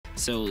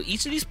So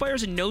each of these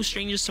players are no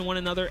strangers to one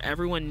another.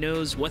 Everyone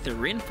knows what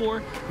they're in for,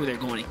 who they're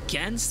going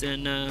against,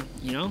 and,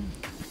 you know,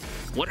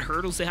 what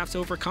hurdles they have to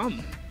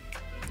overcome.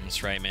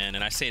 That's right, man.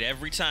 And I say it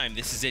every time.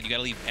 This is it. You got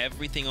to leave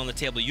everything on the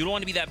table. You don't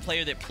want to be that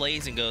player that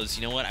plays and goes,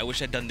 you know what, I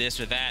wish I'd done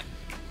this or that.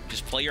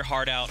 Just play your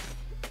heart out.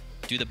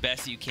 Do the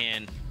best that you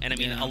can. And I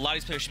mean, a lot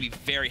of these players should be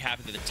very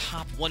happy they're the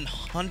top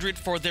 100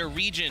 for their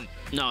region.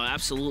 No,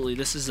 absolutely.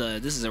 This is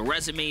a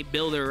resume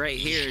builder right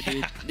here,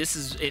 dude. This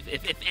is,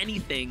 if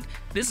anything,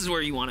 this is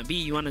where you want to be.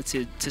 You wanted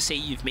to say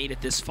you've made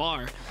it this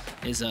far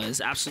is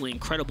absolutely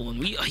incredible. And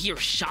we hear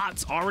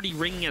shots already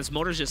ringing as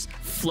Motor's just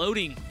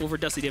floating over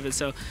Dusty Divot.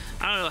 So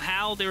I don't know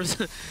how there was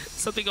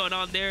something going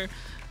on there.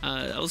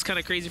 That was kind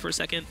of crazy for a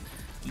second.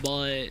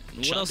 But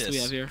what else do we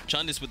have here?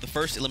 Chundis with the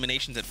first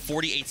eliminations at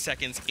 48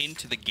 seconds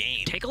into the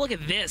game. Take a look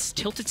at this.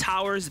 Tilted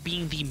Towers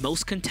being the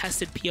most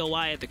contested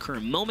POI at the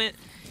current moment.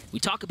 We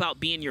talk about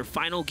being your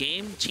final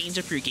game, change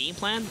up your game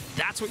plan.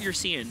 That's what you're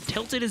seeing.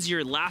 Tilted is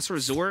your last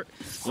resort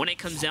when it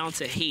comes down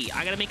to, hey,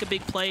 I got to make a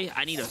big play.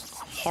 I need a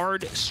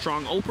hard,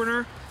 strong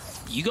opener.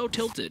 You go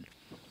Tilted.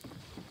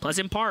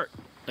 Pleasant Park.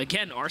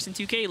 Again,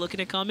 Arson2K looking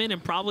to come in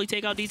and probably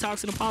take out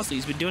Detox and Apostle.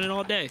 He's been doing it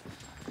all day.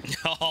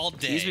 All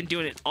day. He's been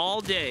doing it all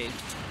day.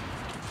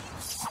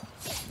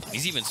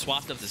 He's even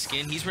swapped up the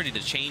skin. He's ready to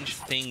change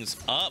things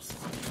up.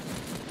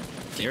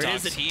 There it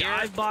is, a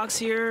dive box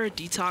here.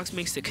 Detox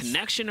makes the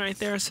connection right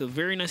there, so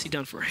very nicely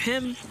done for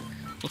him.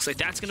 Looks like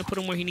that's going to put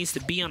him where he needs to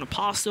be on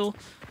Apostle.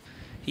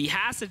 He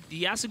has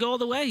to go all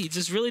the way. He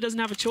just really doesn't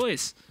have a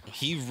choice.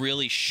 He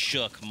really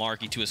shook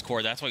Marky to his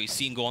core. That's why you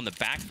see him go on the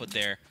back foot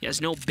there. He has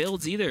no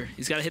builds either.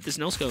 He's got to hit this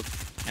no-scope.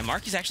 And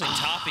Marky's actually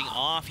topping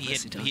off. He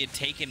had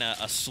taken a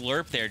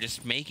slurp there,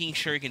 just making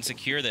sure he can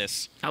secure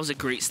this. That was a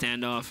great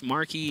standoff.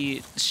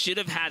 Marky should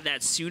have had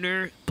that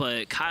sooner,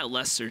 but Kyle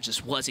Lester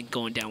just wasn't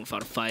going down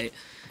without a fight.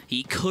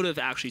 He could have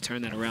actually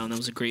turned that around. That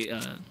was a great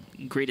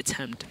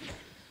attempt.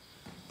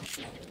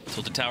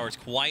 So the tower is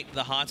quite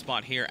the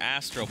hotspot here.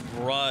 Astro,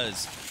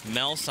 Bruz,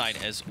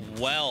 Melside as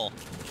well.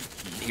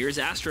 Here's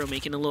Astro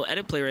making a little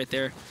edit play right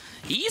there.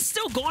 He's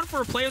still going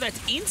for a player that's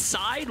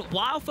inside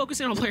while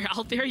focusing on a player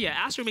out there. Yeah,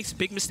 Astro makes a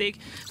big mistake.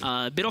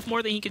 Bit off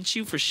more than he can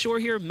shoot for sure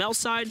here.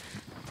 Melside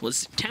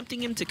was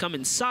tempting him to come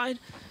inside.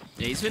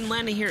 Yeah, he's been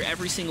landing here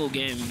every single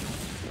game.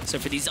 So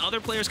for these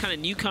other players kind of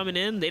new coming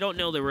in, they don't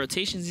know the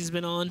rotations he's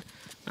been on.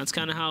 That's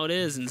kind of how it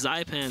is. And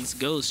Zypan's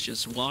Ghost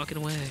just walking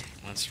away.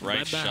 That's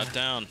right, shut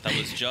down. That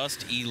was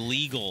just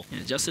illegal. Yeah,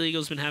 Just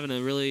Illegal's been having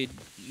a really...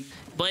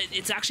 But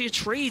it's actually a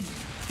trade.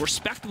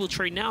 Respectable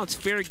trade now. It's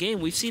fair game.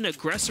 We've seen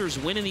aggressors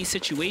win in these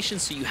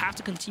situations, so you have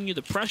to continue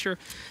the pressure.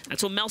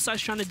 That's what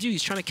Melside's trying to do.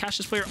 He's trying to catch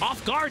this player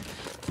off guard,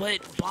 but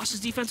Bosch's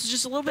defense is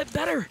just a little bit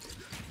better.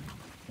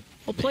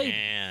 Well played.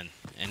 Man.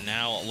 And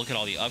now look at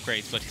all the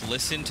upgrades, but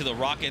listen to the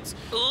Rockets.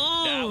 Ooh.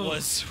 That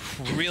was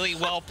really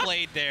well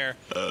played there.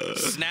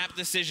 Snap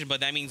decision, but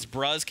that means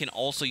Bruz can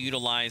also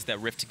utilize that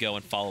Rift to go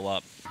and follow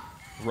up.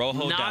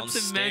 Rojo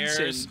downstairs. Not to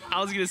mention,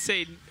 I was going to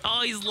say,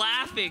 oh, he's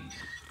laughing.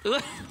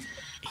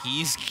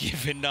 He's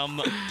giving them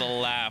the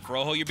laugh.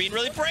 Rojo, you're being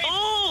really brave.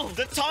 Oh!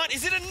 The taunt,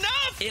 is it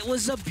enough? It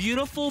was a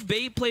beautiful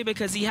bait play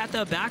because he had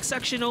the back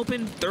section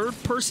open,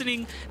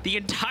 third-personing the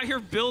entire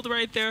build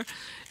right there.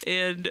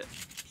 And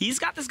he's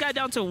got this guy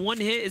down to one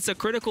hit. It's a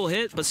critical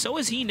hit, but so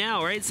is he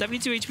now, right?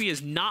 72 HP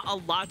is not a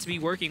lot to be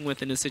working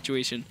with in this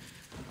situation.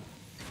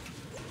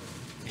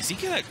 Is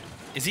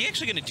he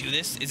actually gonna do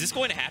this? Is this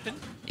going to happen?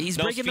 He's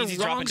breaking the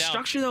wrong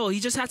structure though.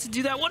 He just has to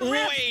do that one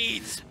rip.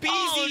 Wait, Speezy.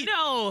 Oh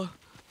no.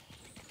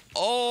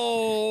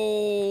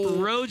 Oh.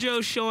 Rojo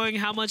showing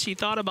how much he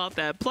thought about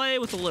that play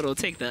with a little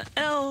take the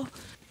L.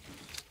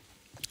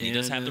 He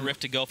does have the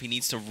Rift to go if he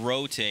needs to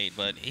rotate,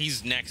 but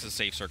he's next to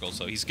safe circle,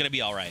 so he's going to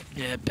be all right.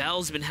 Yeah,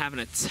 Bell's been having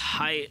a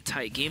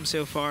tight game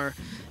so far.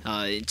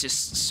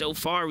 Just so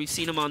far, we've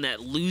seen him on that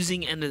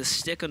losing end of the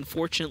stick,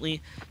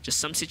 unfortunately. Just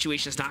some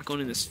situations not going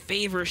in his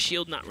favor.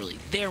 Shield not really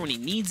there when he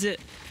needs it.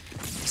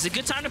 It's a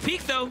good time to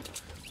peek, though.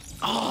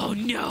 Oh,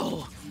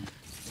 no.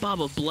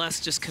 Baba Bless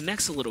just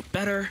connects a little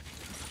better.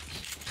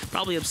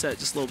 Probably upset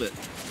just a little bit.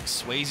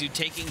 Swazu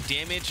taking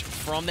damage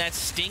from that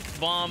stink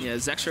bomb. Yeah,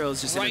 Zexro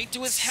is just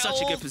in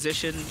such a good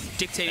position,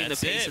 dictating the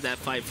pace of that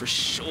fight for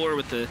sure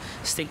with the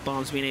stink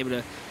bombs, being able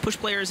to push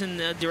players in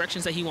the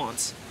directions that he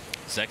wants.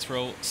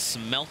 Zexro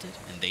smelted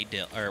and they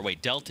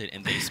dealt it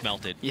and they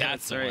smelted. Yeah,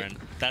 that's the one.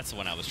 That's the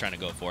one I was trying to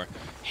go for.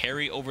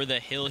 Harry over the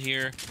hill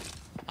here.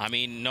 I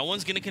mean, no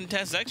one's gonna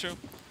contest Zexro.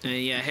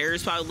 Yeah,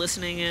 Harry's probably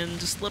listening in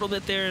just a little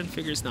bit there and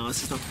figures, no,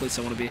 this is not the place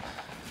I want to be.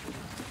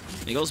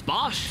 Here goes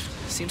Bosch.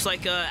 Seems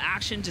like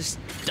Action just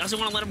doesn't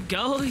want to let him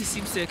go. He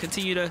seems to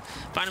continue to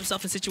find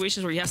himself in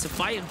situations where he has to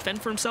fight and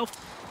fend for himself.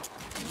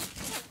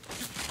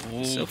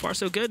 Ooh. So far,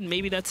 so good.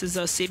 Maybe that's his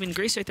saving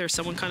grace right there.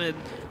 Someone kind of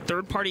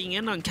third-partying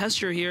in on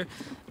Kestra here.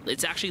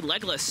 It's actually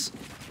Legless.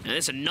 And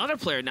it's another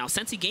player now.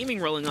 Sensi Gaming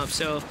rolling up.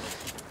 So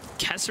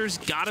Kestra's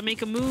got to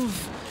make a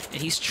move.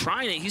 And he's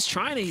trying it. He's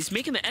trying it. He's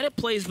making the edit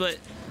plays, but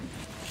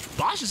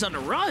Bosch is on the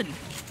run.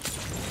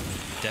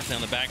 Definitely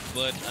on the back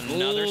foot.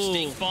 Another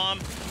stink bomb.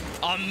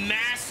 A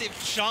massive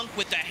massive chunk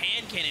with the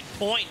hand cannon,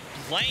 point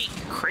blank.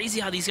 Crazy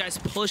how these guys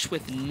push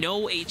with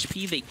no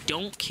HP. They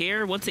don't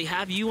care. Once they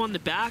have you on the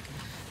back,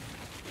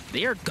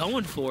 they are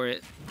going for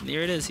it.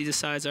 There it is. He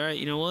decides, all right,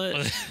 you know what?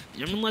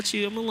 I'm gonna let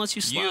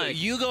you slide.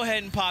 You go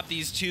ahead and pop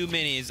these 2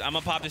 minis. I'm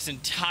gonna pop this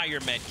entire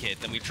med kit.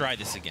 Then we try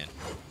this again.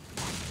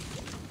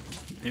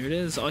 There it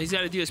is. All he's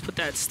got to do is put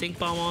that stink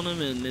bomb on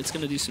him, and it's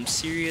going to do some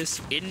serious,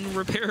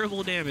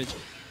 irreparable damage.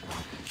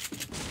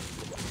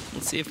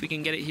 Let's see if we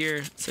can get it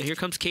here. So here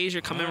comes Kaiser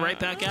coming right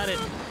back at it.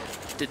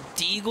 The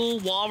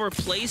Deagle wall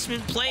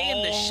replacement play,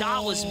 and the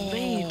shot was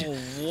made.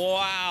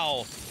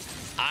 Wow.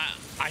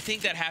 I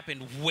think that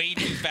happened way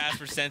too fast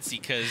for Sensi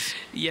because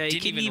yeah,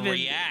 he didn't even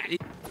react.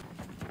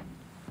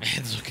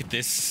 And look at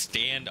this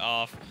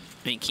standoff.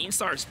 I mean,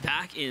 Keemstar's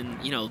back in,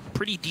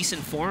 pretty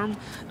decent form.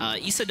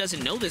 Issa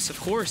doesn't know this, of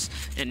course.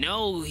 And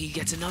no, he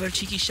gets another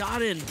cheeky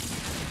shot in.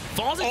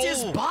 Falls into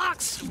his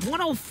box.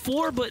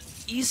 104, but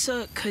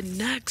Issa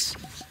connects.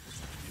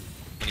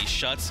 And he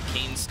shuts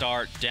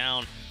Keemstar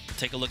down.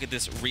 Take a look at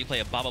this replay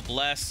of Baba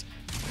Bless.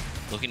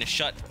 Looking to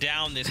shut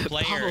down this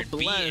player at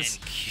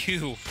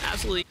B&Q.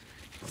 Absolutely.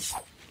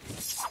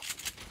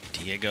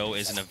 Diego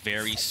is in a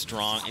very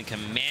strong and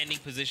commanding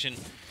position.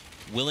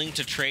 Willing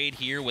to trade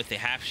here with the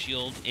half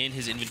shield in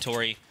his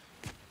inventory.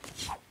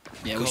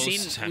 Yeah,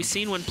 we've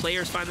seen when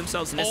players find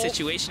themselves in this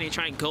situation, they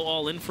try and go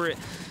all in for it.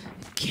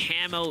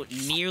 Camo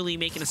nearly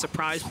making a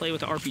surprise play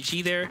with the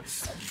RPG there.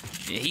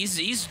 Yeah,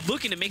 he's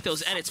looking to make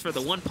those edits for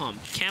the one pump.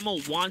 Camo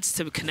wants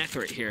to connect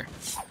right here.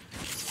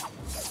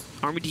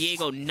 Army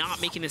Diego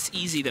not making this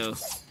easy though.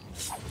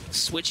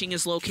 Switching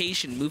his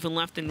location, moving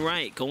left and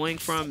right, going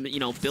from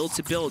build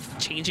to build,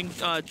 changing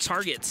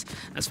targets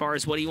as far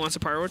as what he wants to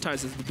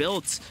prioritize as the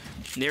builds.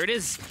 And there it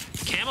is.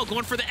 Camo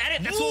going for the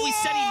edit. That's what we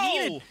said he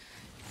needed.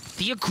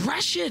 The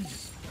aggression.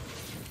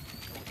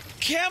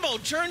 Camo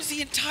turns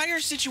the entire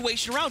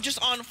situation around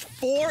just on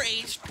 4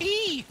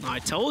 HP. I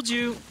told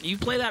you. You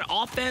play that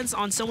offense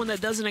on someone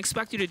that doesn't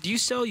expect you to do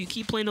so. You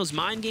keep playing those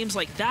mind games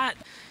like that.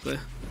 But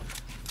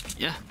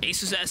yeah,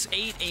 Asus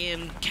S8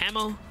 and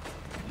Camo,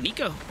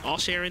 Nico, all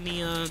sharing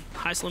the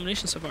highest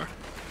elimination so far.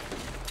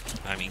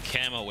 I mean,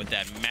 Camo with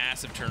that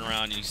massive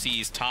turnaround. You see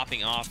he's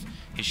topping off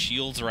his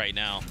shields right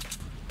now.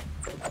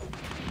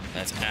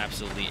 That's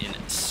absolutely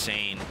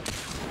insane.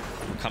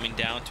 We're coming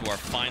down to our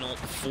final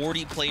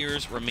 40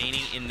 players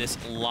remaining in this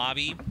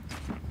lobby.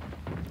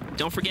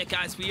 Don't forget,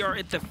 guys, we are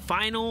at the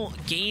final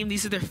game.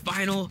 These are their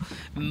final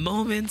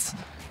moments.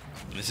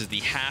 This is the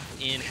half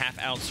in, half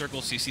out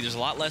circle. So you see there's a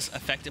lot less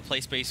effective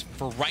play space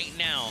for right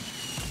now.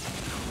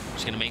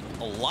 Just going to make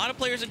a lot of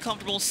players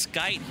uncomfortable.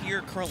 Skite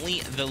here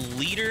currently the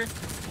leader.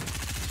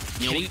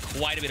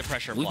 Quite a bit of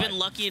pressure applied. We've been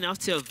lucky enough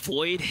to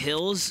avoid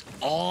hills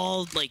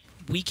all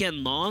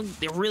weekend long.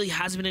 There really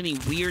hasn't been any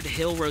weird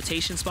hill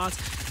rotation spots.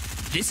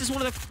 This is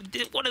one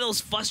of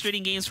those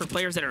frustrating games for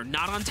players that are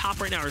not on top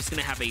right now. Are going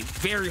to have a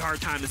very hard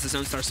time as the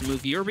zone starts to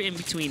move. You're in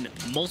between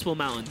multiple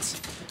mountains.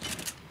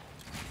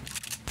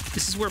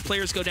 This is where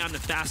players go down the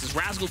fastest.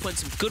 Razgul putting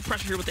some good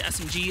pressure here with the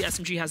SMG.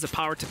 SMG has the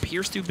power to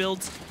pierce through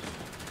builds,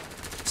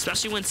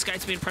 especially when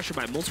Skite's being pressured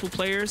by multiple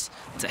players.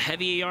 It's a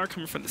heavy AR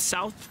coming from the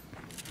south.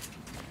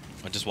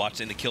 I just watched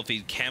in the kill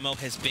feed. Camo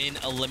has been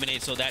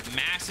eliminated, so that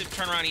massive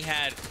turnaround he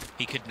had,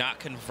 he could not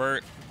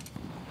convert.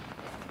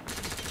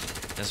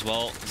 As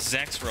well,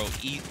 Zexro,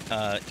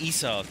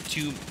 Issa,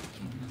 2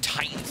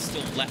 Titans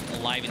still left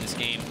alive in this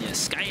game. Yeah,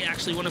 Skite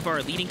actually one of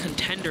our leading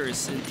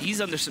contenders, and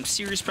he's under some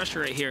serious pressure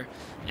right here.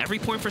 Every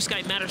point for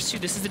Skite matters too.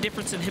 This is the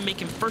difference in him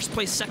making first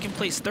place, second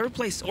place, third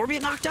place, or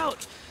being knocked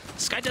out.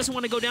 Skite doesn't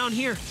want to go down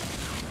here.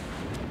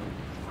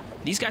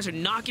 These guys are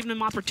not giving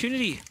him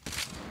opportunity.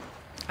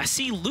 I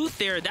see loot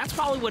there. That's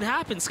probably what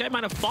happened. Skite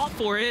might have fought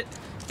for it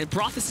and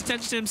brought this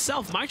attention to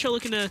himself. Mitro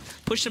looking to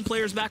push some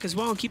players back as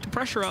well and keep the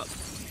pressure up.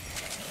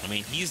 I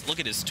mean,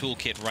 look at his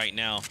toolkit right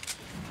now.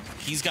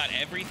 He's got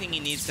everything he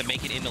needs to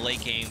make it in the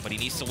late game, but he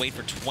needs to wait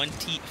for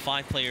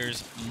 25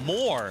 players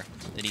more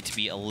that need to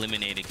be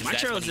eliminated, because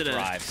that's when he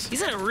thrives.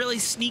 He's at a really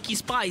sneaky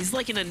spot. He's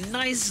like in a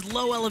nice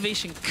low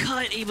elevation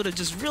cut, able to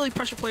just really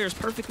pressure players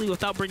perfectly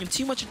without bringing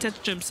too much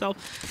attention to himself.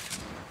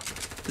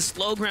 This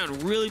low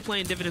ground really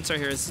playing dividends right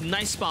here. It's a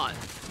nice spot.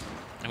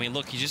 I mean,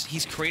 look,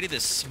 he's created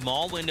this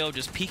small window,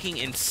 just peeking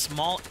in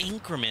small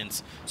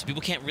increments, so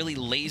people can't really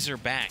laser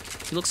back.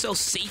 He looks so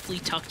safely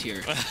tucked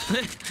here.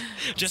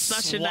 Just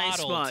such a nice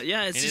spot.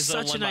 Yeah, it's just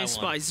such a nice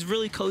spot. He's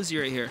really cozy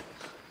right here.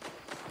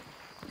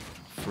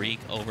 Freak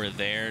over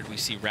there. We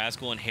see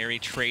Razgul and Harry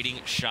trading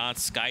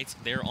shots. Skite's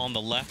there on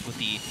the left with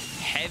the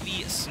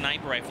heavy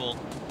sniper rifle.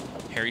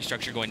 Harry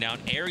structure going down.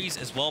 Ares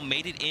as well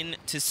made it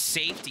into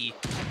safety.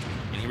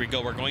 And here we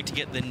go. We're going to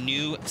get the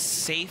new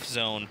safe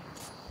zone.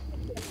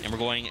 And we're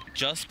going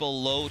just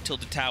below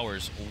Tilted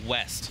Towers,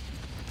 west,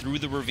 through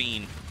the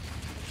ravine.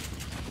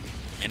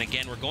 And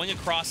again, we're going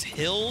across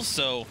hills,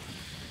 so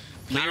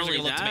players are going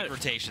to look to make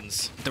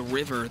rotations. The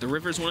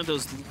river is one of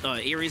those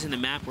areas in the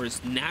map where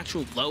it's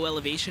natural low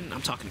elevation.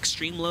 I'm talking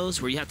extreme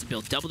lows, where you have to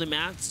build double the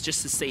maps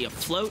just to stay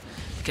afloat,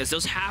 because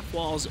those half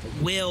walls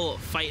will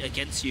fight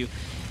against you.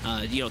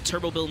 you know,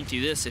 turbo building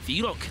through this. If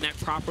you don't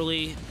connect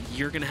properly,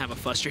 you're going to have a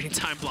frustrating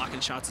time blocking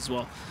shots as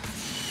well.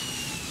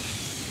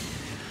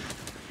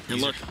 And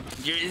look,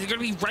 you're going to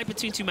be right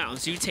between two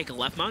mountains. You take a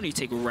left mountain, you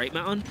take a right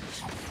mountain.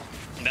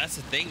 That's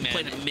the thing, man.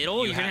 Play the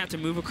middle, you're going to have to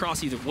move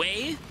across either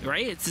way,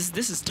 right?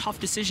 This is a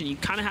tough decision. You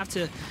kind of have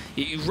to,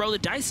 you roll the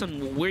dice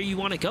on where you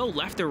want to go,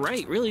 left or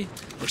right, really.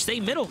 Or stay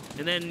middle,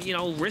 and then, you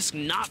know, risk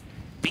not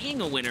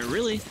being a winner,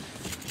 really.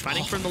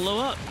 Fighting from the low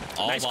up.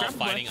 All nice while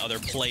fighting other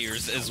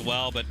players as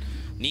well, but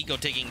Nico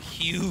taking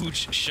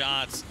huge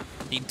shots.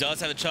 He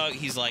does have a chug.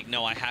 He's like,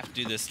 no, I have to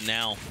do this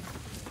now.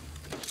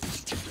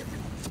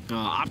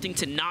 Opting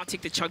to not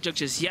take the chug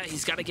just yet.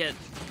 He's got to get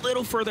a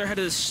little further ahead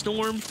of the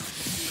storm.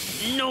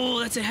 No,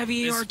 that's a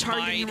heavy AR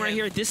targeting him right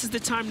here. This is the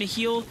time to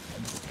heal.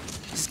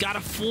 He's got a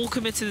full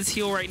commit to this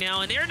heal right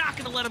now, and they're not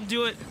going to let him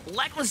do it.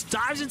 Leckless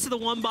dives into the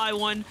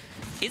 1x1.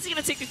 Is he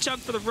going to take the chug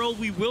for the roll?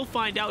 We will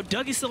find out.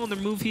 Doug is still on the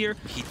move here.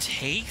 He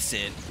takes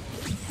it.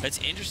 That's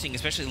interesting,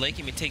 especially late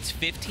game. It takes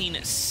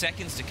 15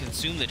 seconds to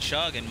consume the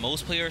chug, and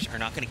most players are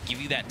not going to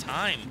give you that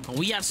time.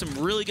 We have some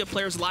really good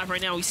players live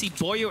right now. We see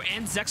Boyer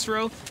and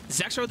Zexro.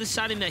 Zexro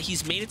deciding that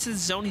he's made it to the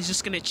zone. He's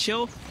just going to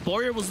chill.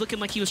 Boyer was looking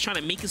like he was trying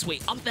to make his way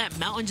up that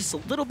mountain just a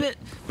little bit.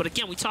 But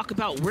again, we talk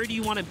about where do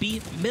you want to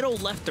be, middle,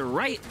 left, or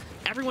right.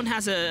 Everyone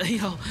has a, you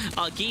know,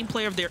 a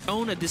gameplay of their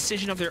own, a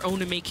decision of their own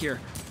to make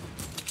here.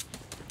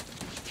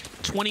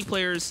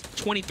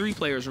 23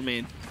 players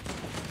remain.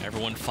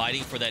 Everyone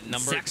fighting for that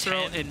number 10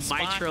 Zexro and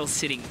spot. Mitro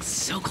sitting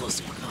so close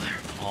to one another.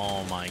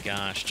 Oh my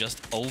gosh,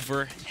 just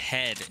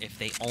overhead. If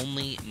they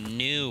only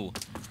knew.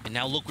 And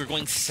now look, we're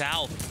going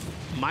south.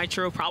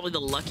 Mitro probably the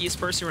luckiest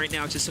person right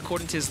now, just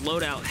according to his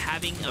loadout,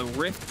 having a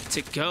rift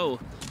to go.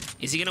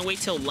 Is he going to wait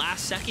till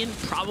last second?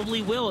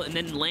 Probably will, and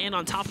then land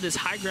on top of this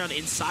high ground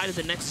inside of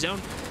the next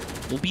zone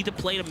will be the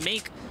play to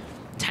make.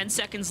 10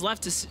 seconds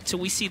left till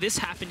we see this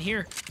happen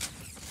here.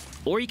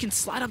 Or he can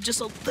slide up just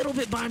a little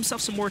bit, buy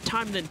himself some more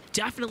time, and then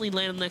definitely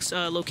land on the next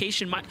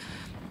location.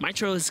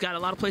 Mitro has got a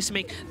lot of plays to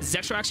make.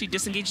 Zexro actually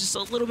disengages just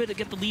a little bit to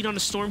get the lead on the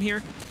storm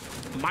here.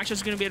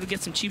 Mitro's going to be able to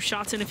get some cheap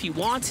shots in if he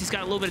wants. He's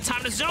got a little bit of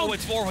time to zone. Oh,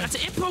 it's Vorwin. That's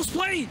an in-post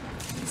play.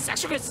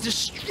 Zexro gets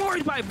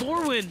destroyed by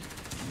Vorwin.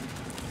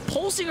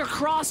 Pulsing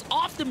across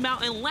off the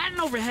mountain, landing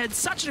overhead.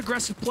 Such an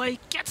aggressive play.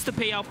 Gets the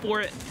payout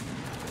for it.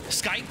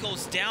 Skype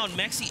goes down.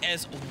 Mexi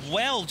as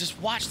well. Just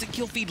watch the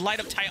kill feed light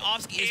up.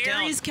 Tyovsky is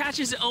down. Aries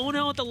catches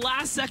Ono at the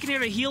last second here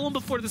to heal him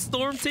before the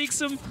storm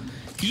takes him.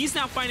 He's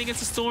now fighting against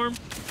the storm.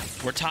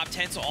 We're top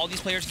 10, so all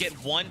these players get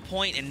 1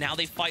 point, and now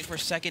they fight for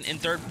second and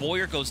third.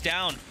 Boyer goes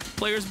down.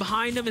 Players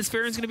behind him. Is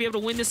Farron's going to be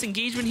able to win this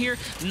engagement here?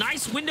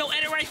 Nice window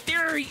edit right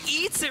there.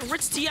 He eats it.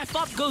 Ritz TF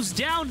up, goes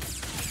down.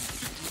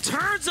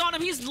 Turns on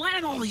him. He's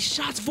landing all these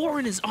shots.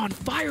 Vorin is on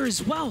fire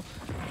as well.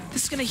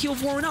 This is going to heal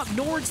Vorin up.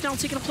 Nord's now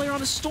taking a player on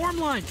the storm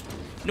line.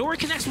 Nord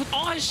connects with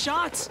all his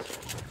shots.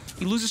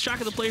 He loses track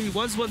of the player he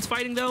was once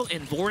fighting, though,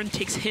 and Vorin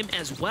takes him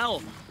as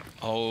well.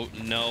 Oh,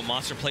 no.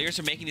 Monster players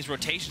are making these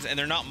rotations, and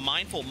they're not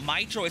mindful.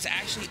 Mitro is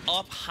actually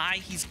up high.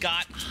 He's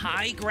got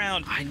high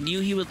ground. I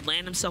knew he would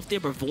land himself there,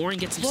 but Vorin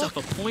gets himself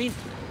a point.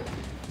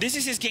 This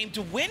is his game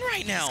to win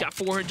right now. He's got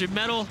 400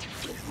 metal.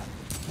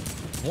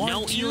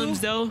 No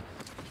elims, though.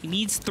 He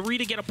needs 3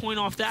 to get a point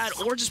off that,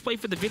 or just play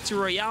for the Victory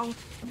Royale.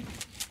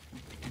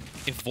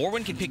 If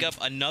Vorwin can pick up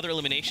another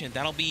elimination,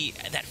 that'll be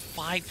that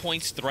 5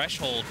 points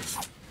threshold.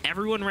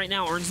 Everyone right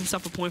now earns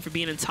himself a point for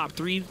being in top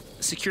 3,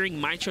 securing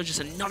Mitro just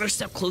another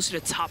step closer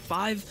to top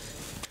 5.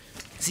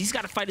 So he's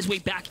got to fight his way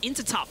back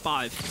into top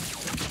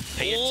 5.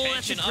 Pay that's a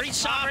attention great up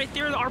shot top. right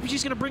there. The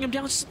RPG's going to bring him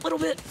down just a little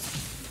bit.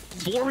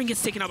 Vorin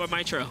gets taken out by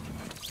Mitro.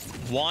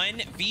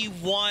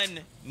 1v1.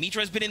 Mitro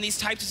has been in these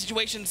types of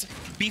situations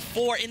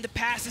before in the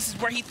past. This is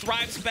where he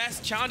thrives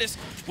best. Chondis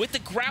with the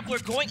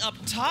grappler going up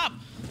top.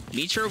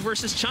 Mitro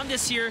versus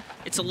Chundis here.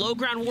 It's a low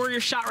ground warrior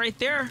shot right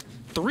there.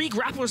 3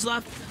 grapplers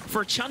left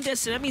for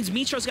Chundis, and that means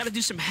Mitro's got to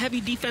do some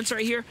heavy defense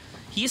right here.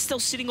 He is still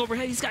sitting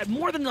overhead. He's got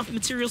more than enough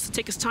materials to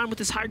take his time with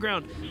his high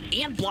ground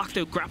and block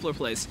the grappler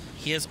plays.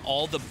 He has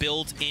all the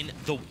builds in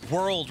the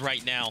world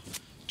right now.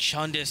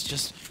 Chundis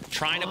just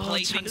trying to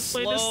play things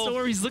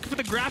slow. He's looking for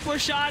the grappler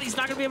shot. He's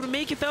not going to be able to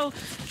make it, though.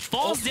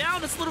 Falls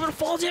down. That's a little bit of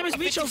fall damage.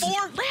 Mitro's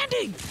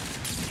landing.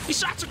 These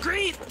shots are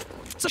great.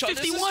 It's a Chundis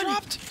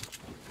 51.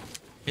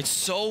 It's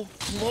so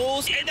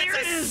close, and that's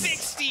a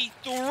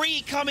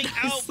 63 coming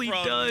out from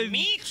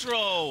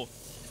Mitro.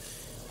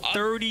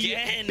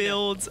 30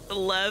 builds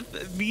left.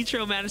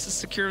 Mitro managed to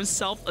secure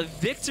himself a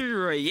Victory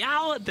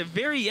Royale at the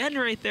very end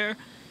right there.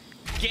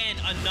 Again,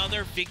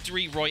 another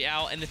Victory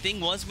Royale. And the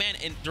thing was, man,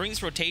 and during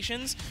these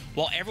rotations,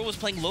 while everyone was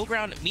playing low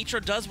ground,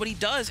 Mitro does what he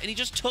does, and he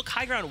just took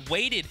high ground,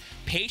 waited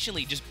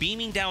patiently, just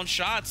beaming down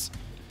shots.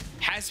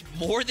 Has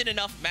more than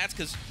enough mats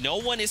because no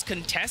one is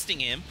contesting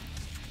him.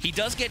 He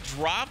does get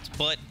dropped,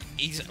 but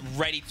he's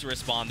ready to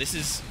respond. This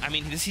is, I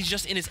mean, he's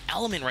just in his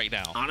element right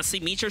now. Honestly,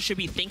 Mitro should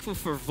be thankful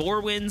for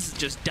Vorwin's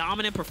just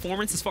dominant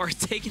performance as far as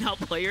taking out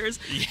players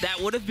that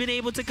would have been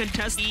able to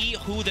contest. See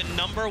who the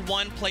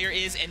 #1 player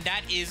is, and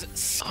that is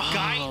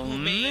Sky, who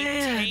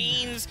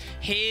maintains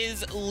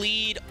his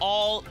lead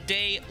all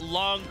day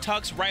long.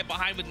 Tux right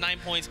behind with 9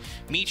 points.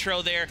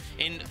 Mitro there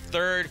in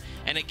 3rd.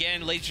 And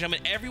again, ladies and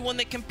gentlemen, everyone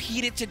that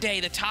competed today,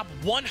 the top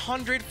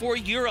 100 for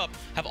Europe,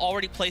 have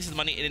already placed the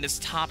money in this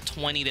top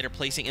 20 that are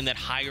placing in that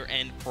higher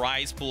end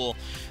prize pool.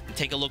 And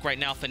take a look right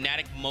now.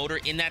 Fnatic Motor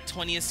in that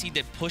 20th seed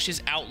that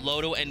pushes out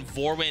Lodo and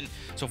Vorwin.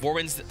 So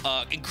Vorwin's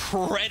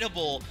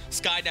incredible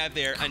skydive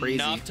there,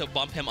 enough to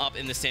bump him up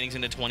in the standings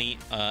into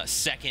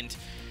 22nd.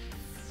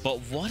 But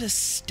what a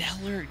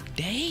stellar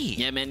day.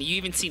 Yeah, man. You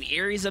even seen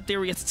Aries up there.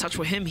 We get to touch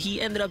with him.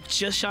 He ended up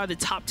just shy of the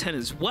top 10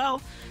 as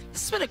well.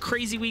 This has been a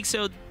crazy week.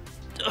 So